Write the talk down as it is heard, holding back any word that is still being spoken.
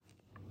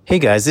Hey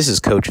guys, this is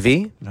Coach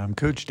V. And I'm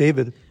Coach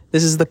David.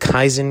 This is the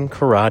Kaizen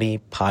Karate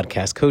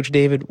Podcast. Coach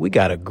David, we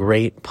got a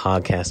great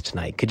podcast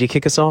tonight. Could you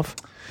kick us off?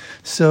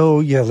 So,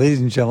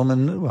 ladies and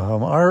gentlemen,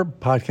 our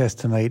podcast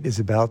tonight is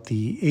about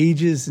the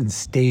ages and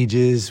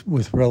stages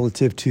with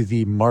relative to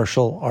the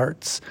martial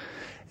arts.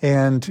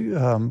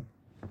 And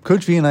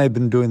Coach V and I have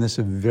been doing this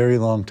a very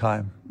long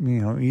time.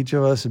 You know, each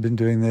of us have been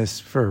doing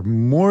this for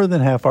more than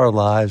half our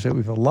lives. We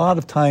have a lot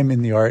of time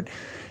in the art,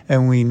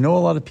 and we know a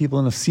lot of people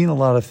and have seen a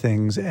lot of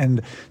things.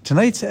 And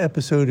tonight's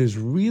episode is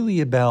really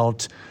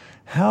about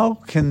how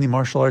can the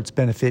martial arts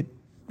benefit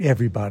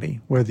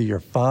everybody, whether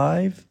you're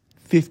 5,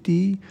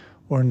 50,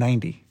 or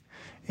 90.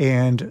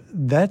 And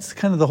that's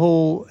kind of the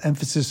whole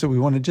emphasis that we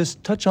want to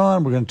just touch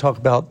on. We're going to talk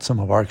about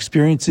some of our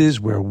experiences,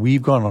 where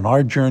we've gone on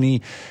our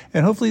journey,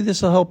 and hopefully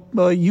this will help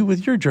you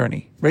with your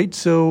journey, right?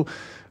 So,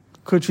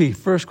 Coach V,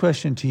 first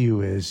question to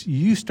you is,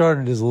 you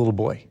started as a little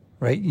boy,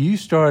 right? You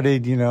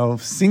started,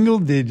 single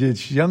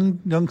digits, young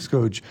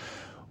coach.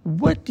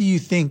 What do you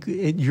think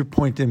at your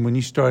point in when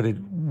you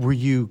started were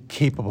you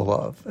capable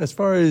of as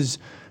far as,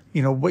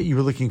 what you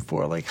were looking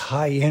for? Like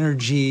high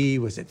energy?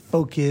 Was it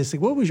focus?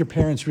 Like what was your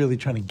parents really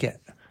trying to get?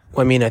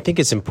 Well, I think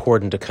it's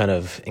important to kind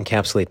of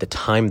encapsulate the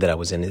time that I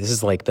was in. This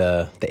is like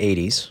the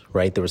 80s,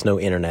 right? There was no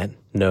internet,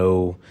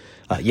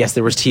 yes,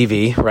 there was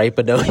TV, right?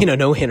 But no,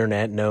 no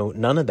internet,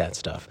 none of that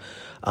stuff.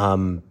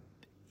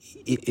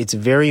 It's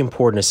very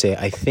important to say,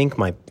 I think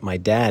my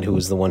dad, who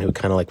was the one who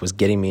kind of like was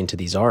getting me into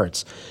these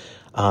arts,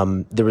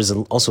 there was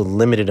also a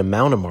limited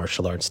amount of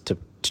martial arts to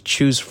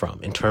choose from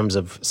in terms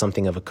of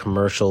something of a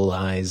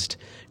commercialized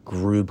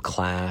group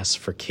class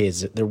for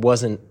kids. There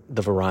wasn't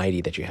the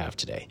variety that you have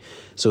today.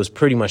 So it's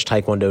pretty much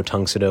Taekwondo,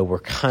 Tang Soo Do were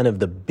kind of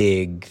the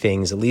big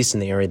things, at least in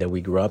the area that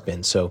we grew up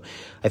in. So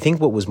I think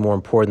what was more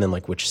important than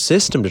like which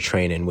system to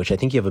train in, which I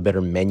think you have a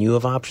better menu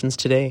of options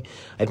today,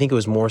 I think it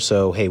was more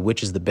so, hey,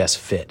 which is the best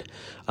fit?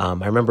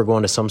 I remember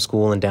going to some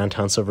school in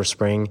downtown Silver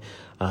Spring.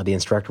 The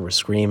instructor was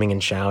screaming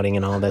and shouting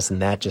and all this,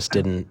 and that just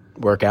didn't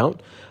work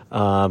out.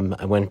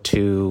 I went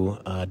to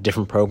a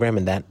different program,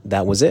 and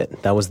that was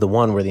it. That was the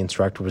one where the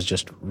instructor was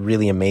just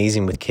really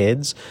amazing with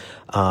kids.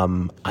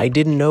 I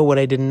didn't know what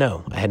I didn't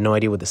know. I had no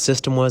idea what the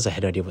system was. I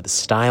had no idea what the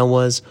style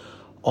was.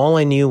 All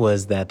I knew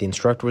was that the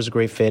instructor was a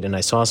great fit, and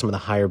I saw some of the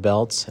higher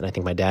belts, and I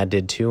think my dad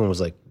did too, and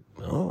was like,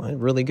 oh,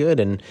 really good.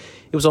 And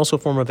it was also a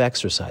form of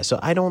exercise. So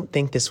I don't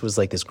think this was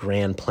like this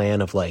grand plan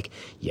of like,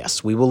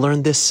 yes, we will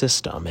learn this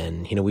system,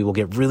 and, we will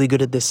get really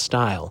good at this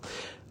style.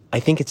 I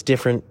think it's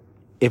different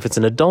if it's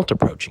an adult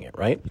approaching it,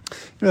 right?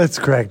 That's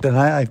correct. And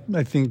I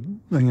think,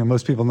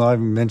 most people know, I've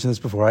mentioned this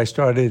before. I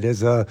started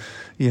as a,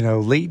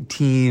 late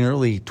teen,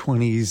 early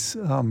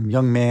 20s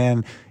young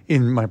man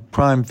in my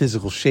prime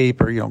physical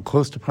shape, or,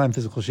 close to prime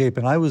physical shape.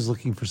 And I was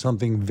looking for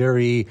something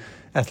very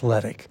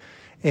athletic.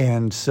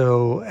 And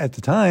so at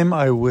the time,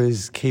 I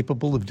was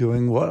capable of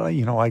doing what,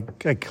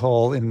 I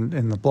call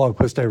in the blog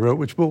post I wrote,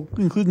 which we'll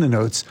include in the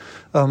notes,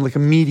 like a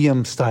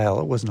medium style.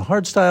 It wasn't a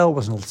hard style. It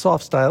wasn't a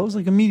soft style. It was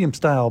like a medium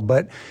style,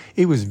 but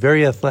it was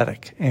very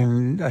athletic.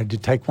 And I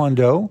did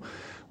Taekwondo,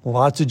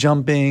 lots of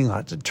jumping,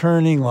 lots of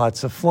turning,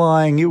 lots of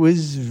flying. It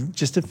was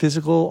just a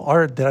physical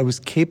art that I was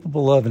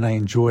capable of and I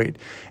enjoyed.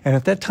 And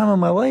at that time in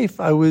my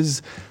life, I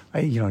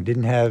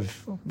didn't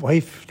have a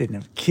wife, didn't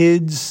have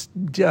kids.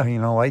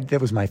 That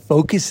was my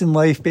focus in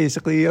life,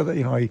 basically.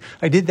 I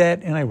did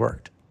that and I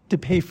worked to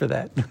pay for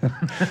that.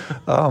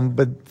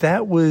 But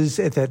that was,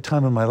 at that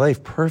time in my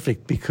life,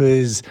 perfect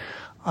because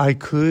I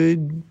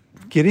could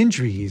get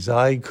injuries.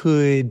 I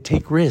could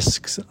take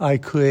risks. I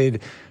could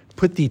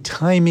put the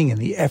timing and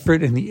the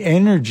effort and the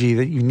energy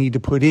that you need to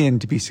put in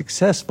to be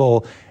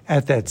successful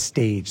at that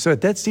stage. So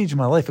at that stage of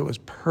my life, it was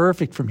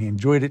perfect for me.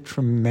 Enjoyed it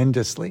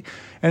tremendously.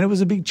 And it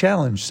was a big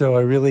challenge. So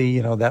I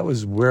really, that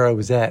was where I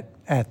was at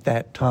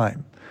that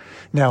time.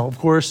 Now, of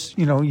course,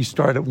 you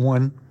start at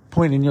one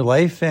point in your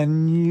life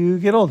and you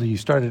get older. You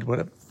started,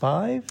 at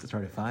 5? I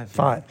started at 5.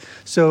 5. Yeah.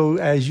 So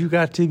as you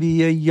got to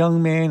be a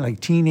young man, like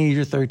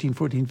teenager, 13,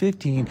 14,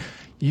 15,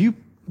 you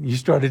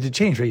started to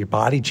change, right? Your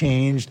body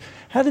changed.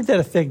 How did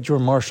that affect your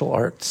martial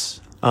arts?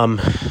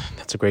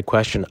 That's a great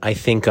question. I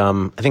think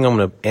I'm going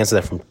to answer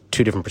that from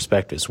two different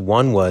perspectives.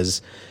 One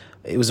was,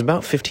 it was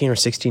about 15 or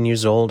 16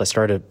 years old. I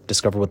started to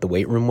discover what the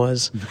weight room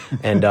was.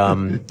 And,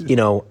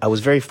 I was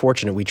very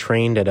fortunate. We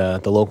trained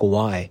at the local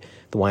the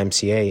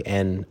YMCA.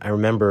 And I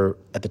remember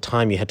at the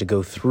time you had to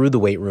go through the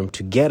weight room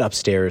to get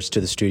upstairs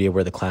to the studio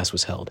where the class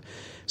was held.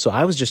 So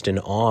I was just in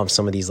awe of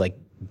some of these like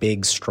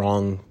big,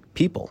 strong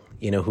people,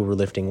 who were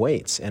lifting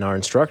weights. And our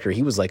instructor,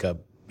 he looked like a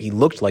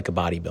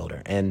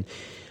bodybuilder. And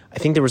I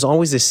think there was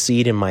always this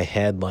seed in my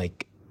head,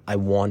 like I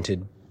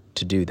wanted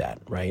to do that,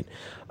 right?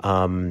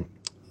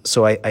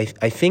 So I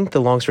think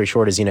the long story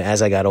short is,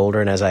 as I got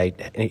older and as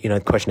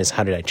the question is,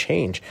 how did I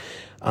change?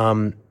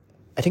 I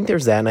think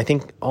there's that. And I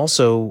think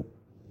also,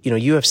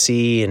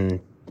 UFC and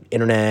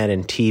internet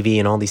and TV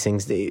and all these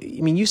things,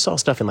 you saw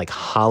stuff in like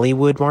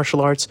Hollywood martial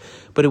arts,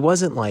 but it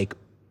wasn't like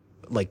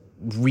like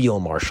real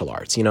martial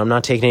arts. I'm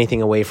not taking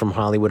anything away from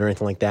Hollywood or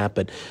anything like that,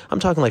 but I'm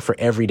talking like for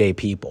everyday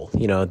people,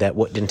 that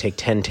what didn't take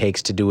 10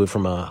 takes to do it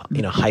from a,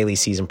 highly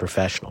seasoned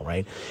professional,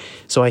 right?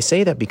 So I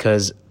say that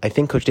because I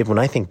think, Coach Dave, when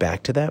I think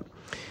back to that,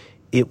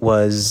 it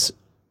was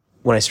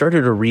when I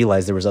started to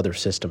realize there was other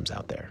systems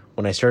out there,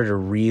 when I started to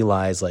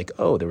realize like,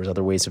 oh, there was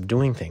other ways of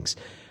doing things.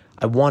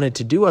 I wanted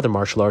to do other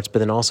martial arts, but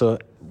then also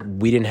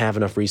we didn't have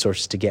enough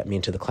resources to get me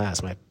into the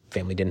class. My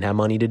family didn't have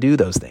money to do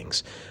those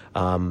things.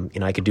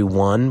 I could do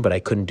one, but I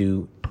couldn't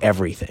do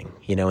everything,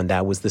 and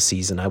that was the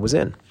season I was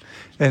in.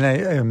 And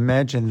I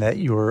imagine that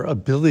your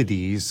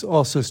abilities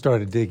also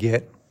started to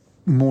get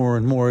more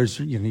and more as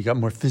you got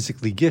more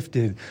physically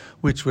gifted,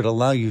 which would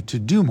allow you to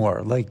do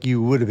more. Like you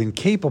would have been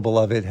capable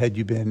of it had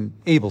you been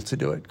able to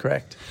do it,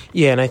 correct?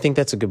 Yeah, and I think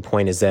that's a good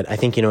point, is that I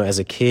think, as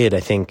a kid,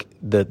 I think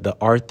the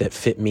art that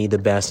fit me the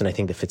best, and I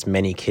think that fits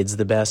many kids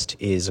the best,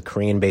 is a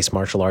Korean-based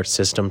martial arts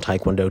system,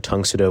 Taekwondo,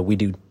 Tang Soo Do. We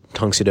do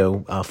Tang Soo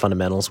Do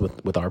fundamentals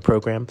with our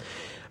program.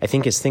 I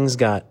think as things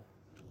got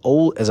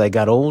old, as I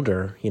got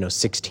older,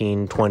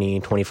 16, 20,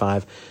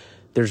 25,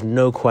 there's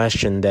no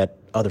question that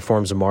other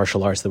forms of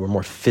martial arts that were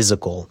more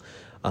physical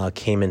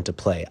came into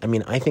play. I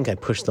mean, I think I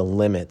pushed the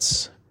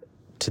limits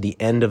to the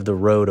end of the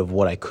road of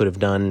what I could have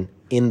done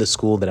in the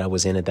school that I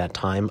was in at that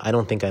time. I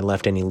don't think I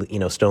left any,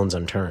 stones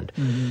unturned.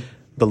 Mm-hmm.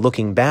 But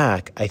looking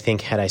back, I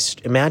think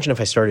imagine if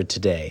you started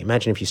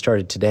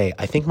today,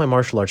 I think my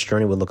martial arts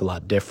journey would look a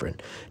lot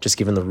different, just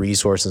given the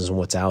resources and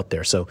what's out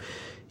there. So,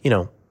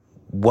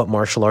 what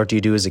martial art do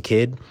you do as a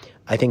kid?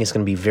 I think it's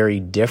going to be very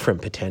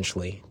different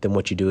potentially than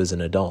what you do as an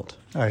adult.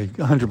 I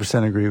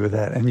 100% agree with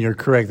that. And you're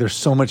correct. There's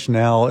so much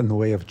now in the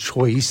way of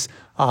choice,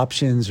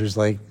 options. There's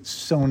like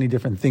so many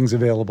different things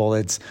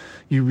available.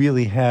 You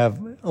really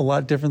have a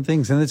lot of different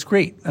things, and it's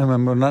great.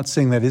 I'm not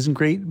saying that isn't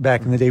great.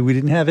 Back in the day, we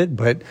didn't have it,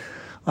 but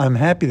I'm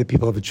happy that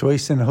people have a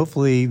choice, and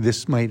hopefully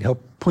this might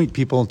help point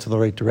people into the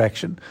right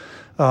direction.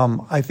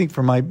 I think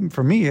for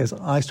me, as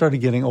I started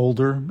getting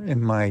older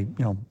in my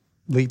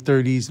late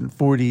 30s and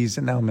 40s,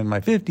 and now I'm in my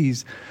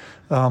 50s,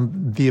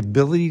 the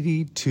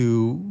ability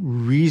to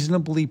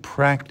reasonably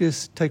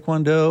practice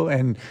Taekwondo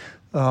and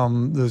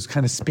those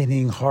kind of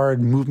spinning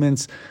hard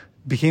movements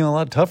became a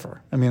lot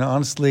tougher. I mean,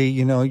 honestly,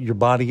 your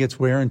body gets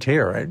wear and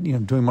tear.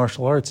 Right? Doing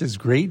martial arts is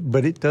great,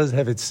 but it does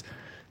have its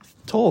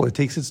toll. It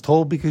takes its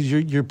toll because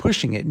you're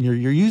pushing it and you're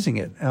using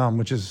it,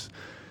 which is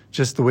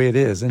just the way it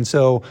is. And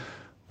so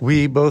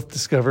we both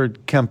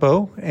discovered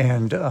Kempo,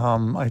 and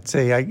I'd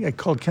say I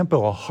called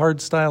Kempo a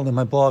hard style in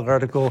my blog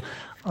article.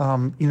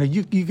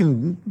 You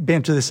can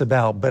banter this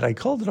about, but I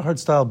called it a hard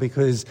style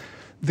because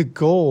the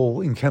goal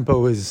in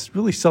Kempo is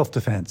really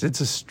self-defense. It's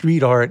a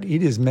street art.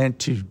 It is meant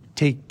to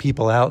take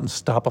people out and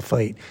stop a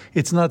fight.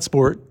 It's not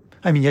sport.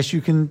 I mean, yes,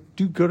 you can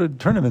go to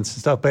tournaments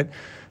and stuff, but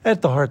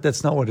at the heart,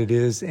 that's not what it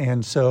is.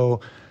 And so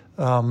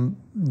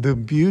the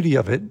beauty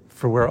of it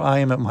for where I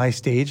am at my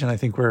stage, and I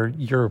think where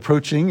you're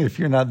approaching if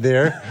you're not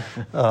there,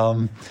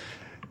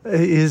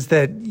 is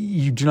that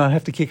you do not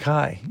have to kick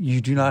high.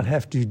 You do not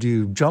have to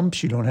do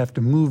jumps. You don't have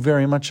to move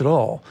very much at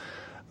all.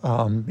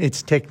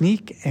 It's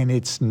technique and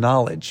it's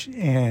knowledge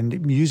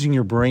and using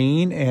your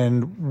brain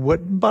and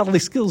what bodily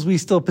skills we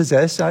still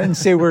possess. I didn't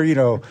say we're,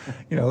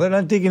 they're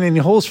not digging any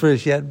holes for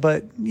us yet,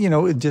 but,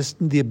 just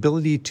the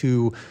ability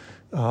to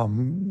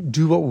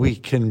do what we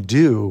can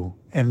do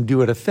and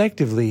do it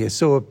effectively is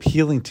so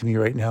appealing to me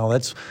right now.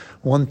 That's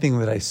one thing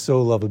that I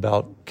so love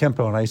about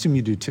Kempo, and I assume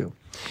you do too.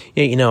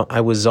 Yeah,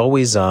 I was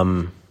always, I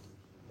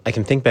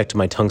can think back to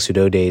my Tang Soo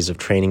Do days of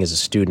training as a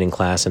student in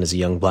class and as a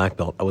young black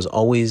belt. I was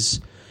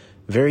always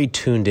very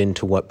tuned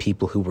into what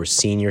people who were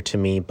senior to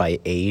me by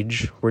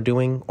age were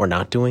doing or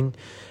not doing.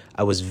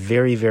 I was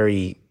very,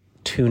 very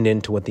tuned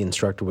into what the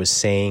instructor was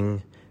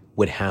saying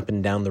would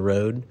happen down the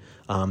road.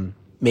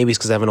 Maybe it's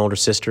because I have an older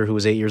sister who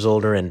was 8 years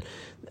older, and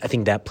I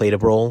think that played a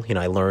role.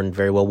 I learned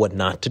very well what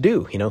not to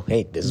do.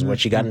 Hey, this is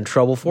what you got in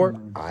trouble for.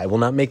 I will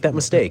not make that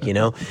mistake,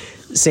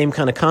 Same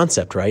kind of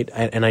concept, right?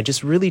 And I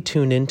just really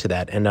tuned into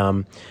that. And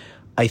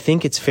I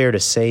think it's fair to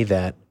say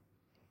that,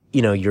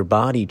 your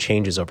body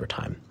changes over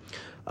time.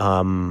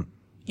 I'm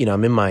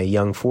in my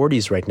young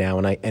 40s right now,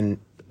 and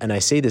I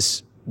say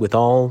this with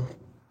all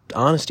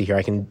honesty here.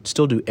 I can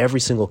still do every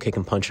single kick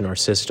and punch in our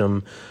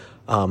system.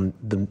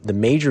 The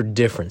major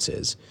difference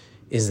is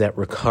that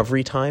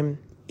recovery time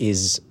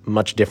is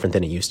much different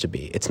than it used to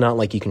be. It's not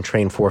like you can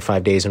train 4 or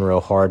 5 days in a row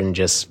hard and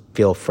just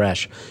feel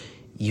fresh.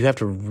 You have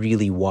to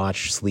really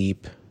watch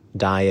sleep,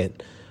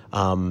 diet.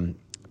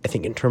 I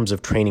think in terms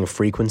of training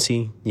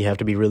frequency, you have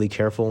to be really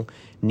careful.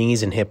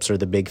 Knees and hips are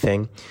the big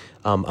thing.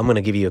 I'm going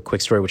to give you a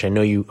quick story, which I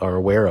know you are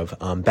aware of.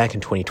 Back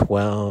in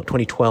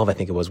 2012, I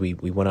think it was, we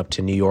went up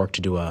to New York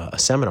to do a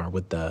seminar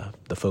with the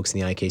folks in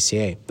the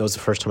IKCA. That was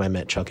the first time I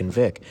met Chuck and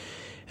Vic.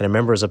 And I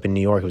remember I was up in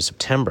New York, it was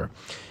September.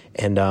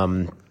 And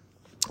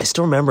I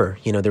still remember,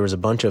 there was a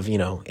bunch of,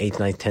 8th,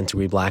 9th, 10th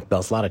degree black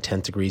belts, a lot of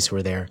 10th degrees who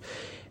were there.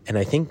 And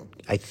I think,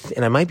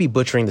 and I might be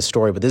butchering the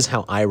story, but this is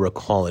how I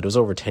recall it. It was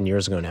over 10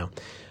 years ago now.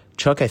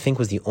 Chuck, I think,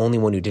 was the only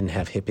one who didn't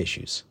have hip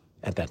issues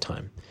at that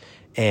time.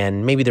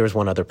 And maybe there was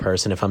one other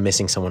person. If I'm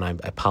missing someone, I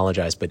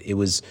apologize. But it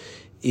was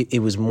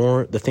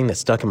more, the thing that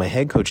stuck in my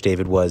head, Coach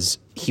David, was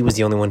he was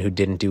the only one who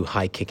didn't do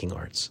high kicking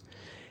arts.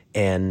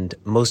 And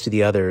most of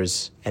the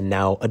others, and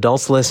now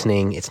adults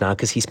listening, it's not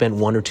because he spent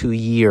 1 or 2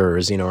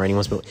 years, or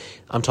anyone's,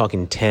 I'm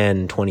talking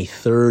 10, 20,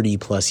 30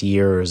 plus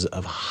years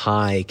of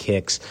high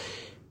kicks.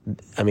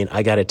 I mean,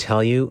 I got to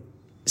tell you,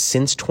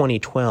 since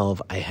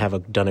 2012, I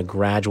have done a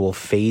gradual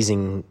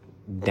phasing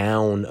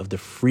down of the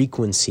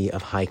frequency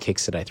of high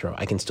kicks that I throw.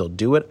 I can still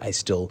do it. I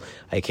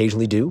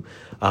occasionally do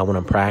when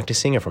I'm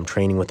practicing, if I'm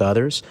training with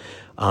others.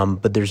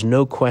 But there's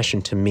no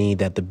question to me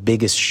that the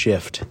biggest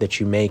shift that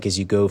you make as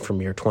you go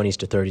from your 20s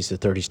to 30s to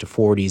 30s to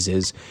 40s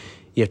is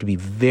you have to be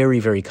very,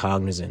 very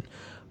cognizant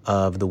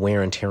of the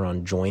wear and tear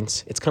on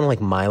joints. It's kind of like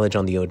mileage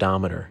on the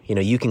odometer.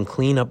 You can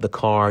clean up the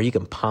car, you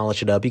can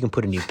polish it up, you can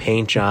put a new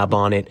paint job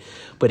on it,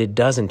 but it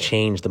doesn't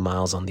change the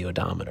miles on the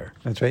odometer.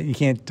 That's right. You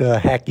can't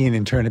hack in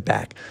and turn it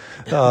back.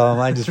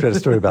 I just read a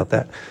story about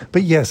that.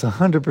 But yes,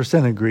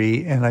 100%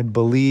 agree. And I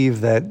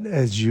believe that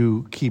as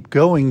you keep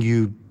going,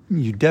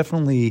 you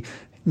definitely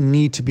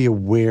need to be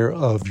aware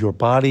of your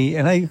body.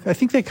 And I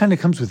think that kind of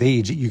comes with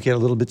age. You get a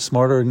little bit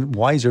smarter and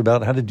wiser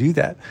about how to do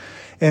that.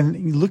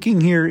 And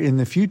looking here in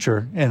the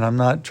future, and I'm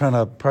not trying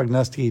to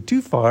prognosticate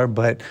too far,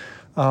 but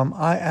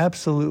I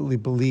absolutely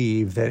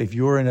believe that if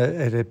you're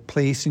at a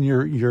place in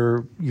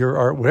your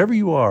art, wherever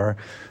you are,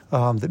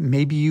 that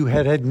maybe you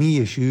had knee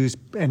issues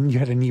and you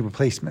had a knee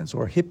replacements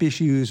or hip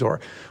issues or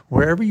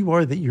wherever you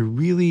are that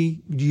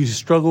you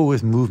struggle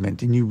with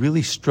movement and you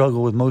really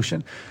struggle with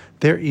motion,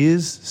 there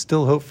is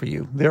still hope for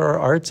you. There are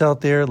arts out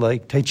there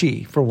like Tai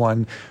Chi, for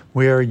one,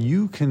 where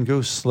you can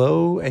go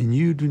slow and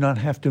you do not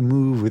have to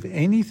move with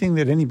anything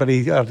that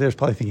anybody out there is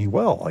probably thinking,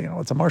 well,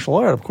 it's a martial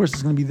art. Of course,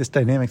 it's going to be this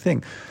dynamic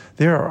thing.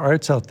 There are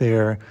arts out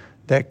there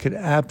that could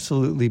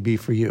absolutely be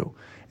for you.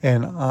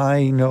 And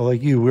I know,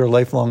 like you, we're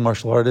lifelong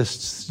martial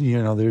artists.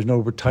 There's no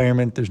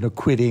retirement. There's no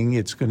quitting.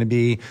 It's going to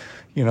be,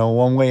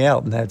 one way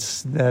out, and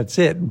that's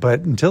it.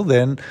 But until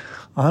then,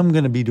 I'm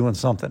going to be doing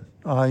something.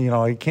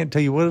 I can't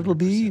tell you what it'll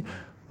be,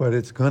 but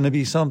it's going to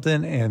be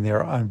something. And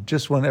I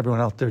just want everyone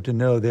out there to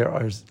know there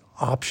are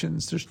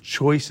options. There's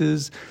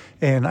choices.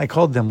 And I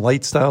called them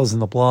light styles in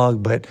the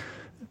blog, but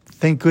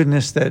thank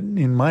goodness that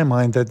in my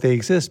mind that they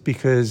exist,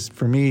 because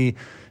for me,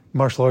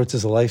 martial arts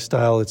is a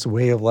lifestyle. It's a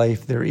way of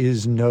life. There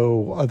is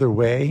no other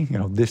way.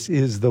 This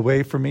is the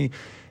way for me.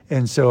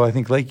 And so I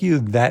think, like you,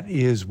 that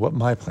is what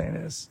my plan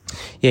is.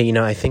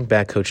 Yeah, I think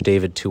back, Coach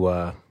David,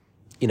 to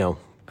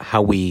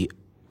how we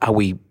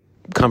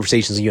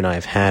conversations you and I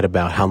have had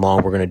about how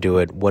long we're going to do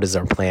it, what is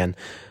our plan.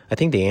 I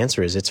think the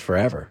answer is it's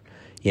forever.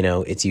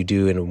 It's you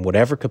do in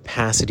whatever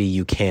capacity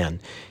you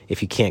can.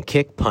 If you can't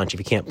kick, punch.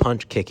 If you can't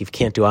punch, kick. If you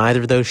can't do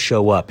either of those,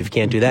 show up. If you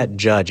can't do that,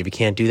 judge. If you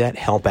can't do that,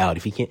 help out.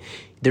 If you can't,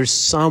 there's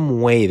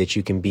some way that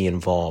you can be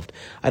involved.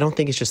 I don't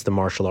think it's just the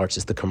martial arts.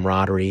 It's the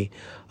camaraderie.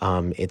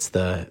 It's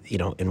the,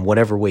 in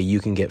whatever way you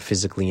can get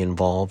physically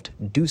involved,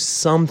 do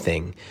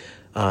something.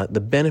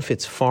 The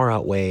benefits far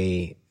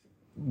outweigh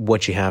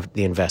what you have,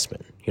 the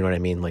investment. You know what I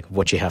mean? Like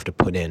what you have to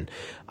put in.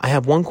 I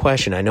have one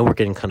question. I know we're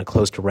getting kind of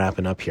close to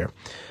wrapping up here.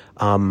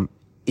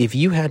 If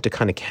you had to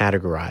kind of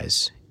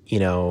categorize,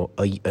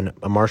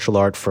 a martial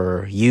art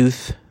for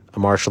youth, a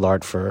martial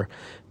art for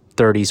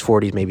 30s,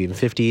 40s, maybe even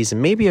 50s,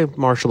 and maybe a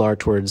martial art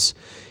towards,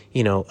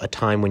 a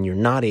time when you're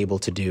not able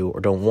to do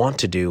or don't want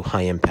to do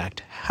high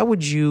impact,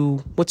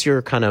 what's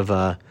your kind of,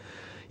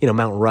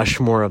 Mount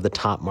Rushmore of the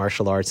top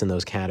martial arts in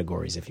those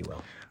categories, if you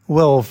will?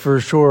 Well, for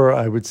sure,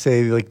 I would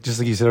say, just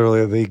like you said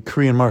earlier, the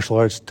Korean martial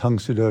arts, Tang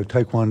Soo Do,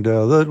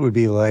 Taekwondo, that would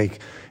be like,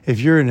 if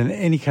you're in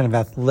any kind of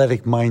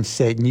athletic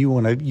mindset and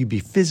you be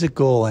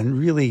physical and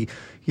really,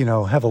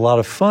 have a lot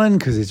of fun,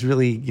 because it's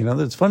really,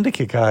 it's fun to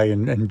kick high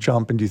and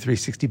jump and do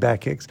 360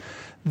 back kicks.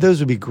 Those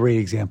would be great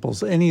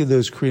examples. Any of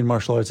those Korean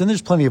martial arts, and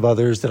there's plenty of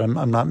others that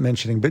I'm not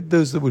mentioning, but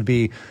those that would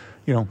be,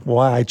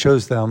 why I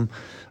chose them.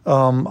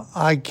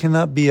 I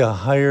cannot be a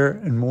higher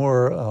and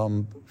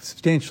more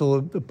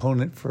substantial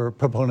proponent for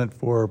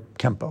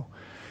Kempo.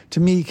 To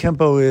me,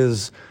 Kempo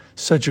is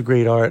such a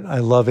great art. I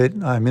love it.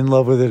 I'm in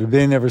love with it. I've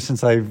been ever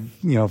since I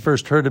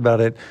first heard about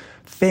it.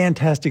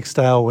 Fantastic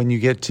style when you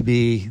get to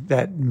be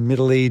that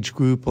middle-aged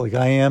group like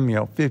I am,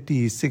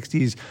 50s,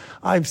 60s.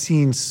 I've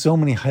seen so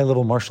many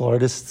high-level martial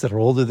artists that are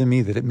older than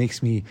me that it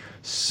makes me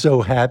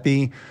so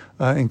happy,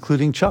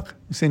 including Chuck,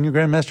 Senior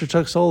Grandmaster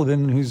Chuck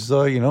Sullivan, who's,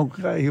 I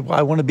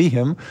want to be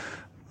him.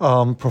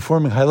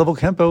 Performing high-level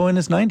Kempo in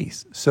his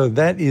 90s. So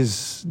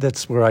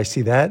that's where I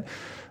see that.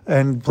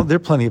 And there are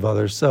plenty of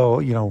others.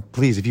 So,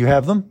 please, if you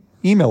have them,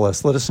 email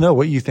us. Let us know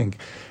what you think.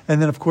 And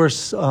then, of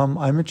course,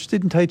 I'm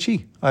interested in Tai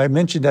Chi. I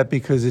mentioned that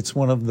because it's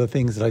one of the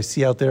things that I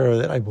see out there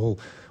that I will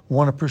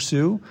want to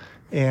pursue.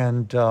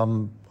 And,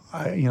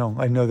 I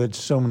know that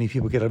so many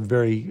people get a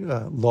very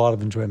lot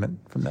of enjoyment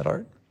from that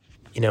art.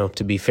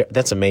 To be fair,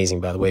 that's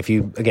amazing, by the way.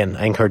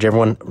 I encourage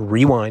everyone,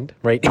 rewind,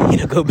 right?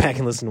 Go back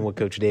and listen to what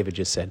Coach David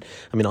just said.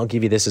 I'll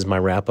give you this as my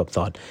wrap-up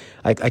thought.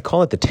 I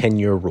call it the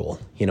 10-year rule.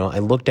 I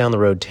look down the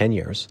road 10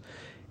 years,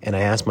 and I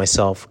ask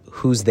myself,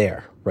 who's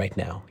there? right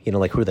now? You know,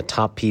 like who are the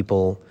top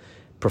people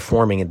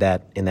performing in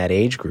that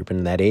age group and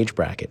in that age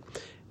bracket?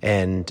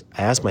 And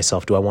I ask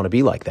myself, do I want to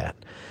be like that?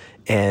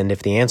 And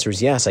if the answer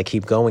is yes, I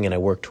keep going and I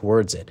work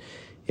towards it.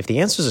 If the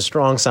answer is a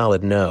strong,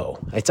 solid no,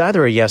 it's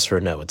either a yes or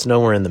a no. It's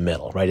nowhere in the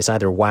middle, right? It's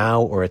either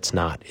wow or it's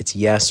not. It's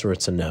yes or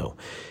it's a no.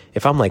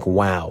 If I'm like,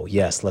 wow,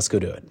 yes, let's go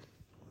do it.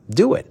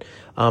 Do it.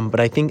 But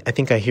I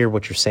think I hear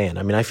what you're saying.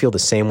 I mean, I feel the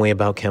same way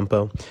about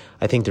Kempo.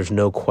 I think there's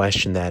no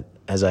question that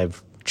as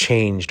I've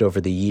changed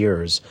over the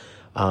years,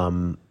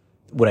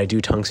 would I do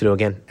Tang Soo Do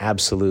again?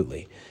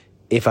 Absolutely.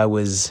 If I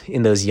was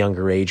in those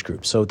younger age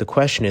groups. So the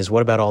question is,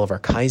 what about all of our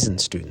Kaizen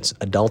students,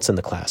 adults in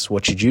the class?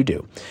 What should you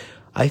do?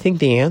 I think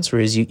the answer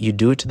is you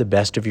do it to the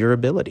best of your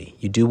ability.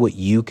 You do what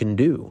you can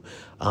do.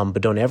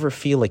 But don't ever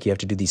feel like you have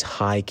to do these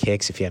high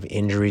kicks. If you have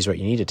injuries, right,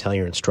 you need to tell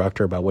your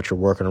instructor about what you're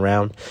working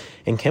around.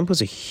 And Kempo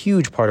is a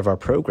huge part of our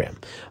program.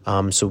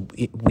 So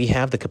we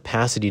have the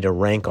capacity to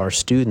rank our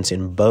students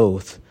in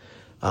both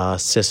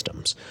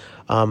systems.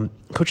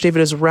 Coach David,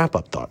 as a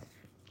wrap-up thought,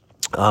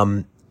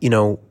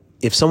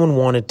 if someone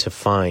wanted to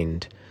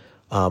find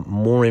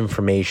more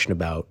information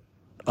about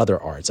other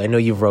arts, I know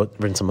you've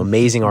written some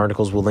amazing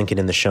articles. We'll link it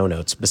in the show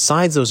notes.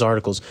 Besides those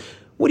articles,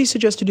 what do you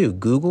suggest to do?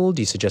 Google?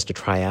 Do you suggest to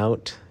try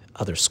out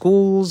other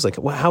schools?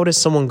 Like, how does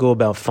someone go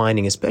about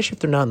finding, especially if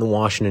they're not in the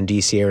Washington,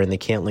 D.C. area and they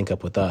can't link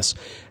up with us?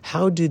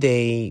 How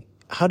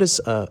does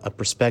a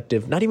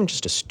prospective, not even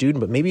just a student,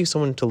 but maybe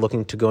someone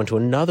looking to go into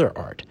another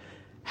art,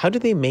 how do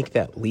they make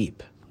that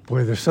leap?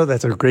 Boy, that's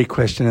a great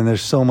question, and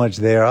there's so much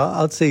there.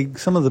 I'd say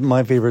some of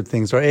my favorite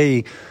things are,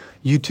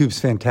 YouTube's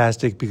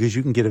fantastic because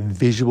you can get a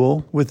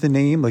visual with the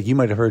name. Like you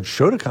might have heard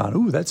Shotokan.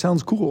 Ooh, that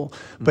sounds cool.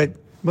 But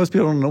most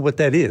people don't know what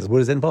that is. What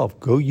does that involve?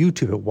 Go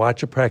YouTube it.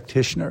 Watch a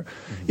practitioner.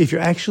 Mm-hmm. If you're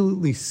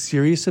actually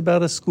serious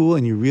about a school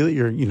and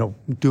you're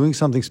doing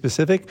something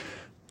specific,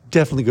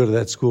 definitely go to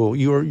that school.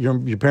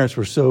 Your parents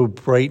were so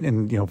bright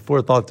and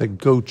forethought to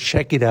go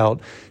check it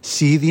out.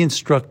 See the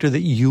instructor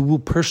that you will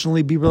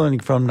personally be learning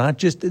from, not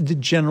just the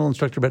general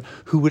instructor, but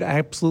who would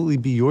absolutely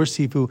be your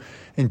Sifu,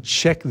 and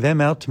check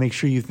them out to make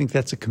sure you think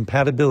that's a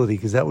compatibility,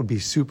 because that would be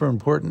super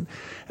important.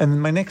 And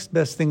then my next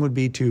best thing would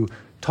be to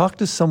talk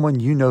to someone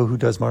who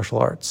does martial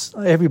arts.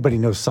 Everybody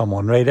knows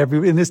someone, right?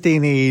 In this day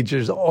and age,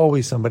 there's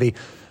always somebody.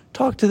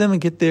 Talk to them and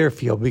get their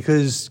feel,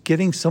 because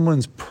getting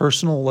someone's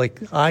personal,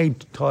 like, I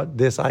taught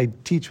this, I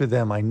teach with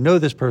them, I know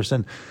this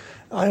person,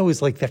 I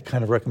always like that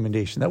kind of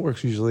recommendation. That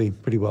works usually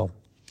pretty well.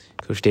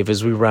 Coach David,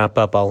 as we wrap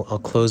up, I'll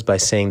close by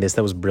saying this.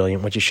 That was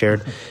brilliant what you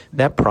shared.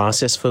 That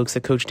process, folks,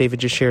 that Coach David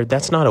just shared,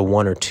 that's not a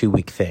 1 or 2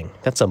 week thing.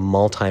 That's a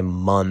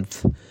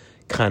multi-month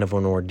kind of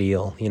an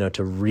ordeal,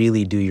 to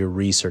really do your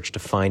research, to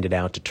find it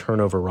out, to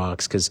turn over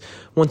rocks. Because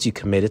once you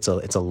commit, it's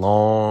a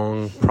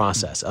long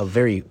process, a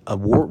very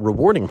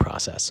rewarding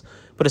process,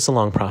 but it's a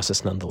long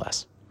process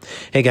nonetheless.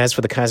 Hey guys,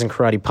 for the Kaizen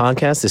Karate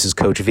Podcast, this is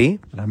Coach V.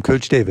 And I'm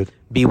Coach David.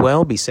 Be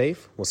well, be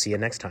safe. We'll see you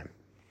next time.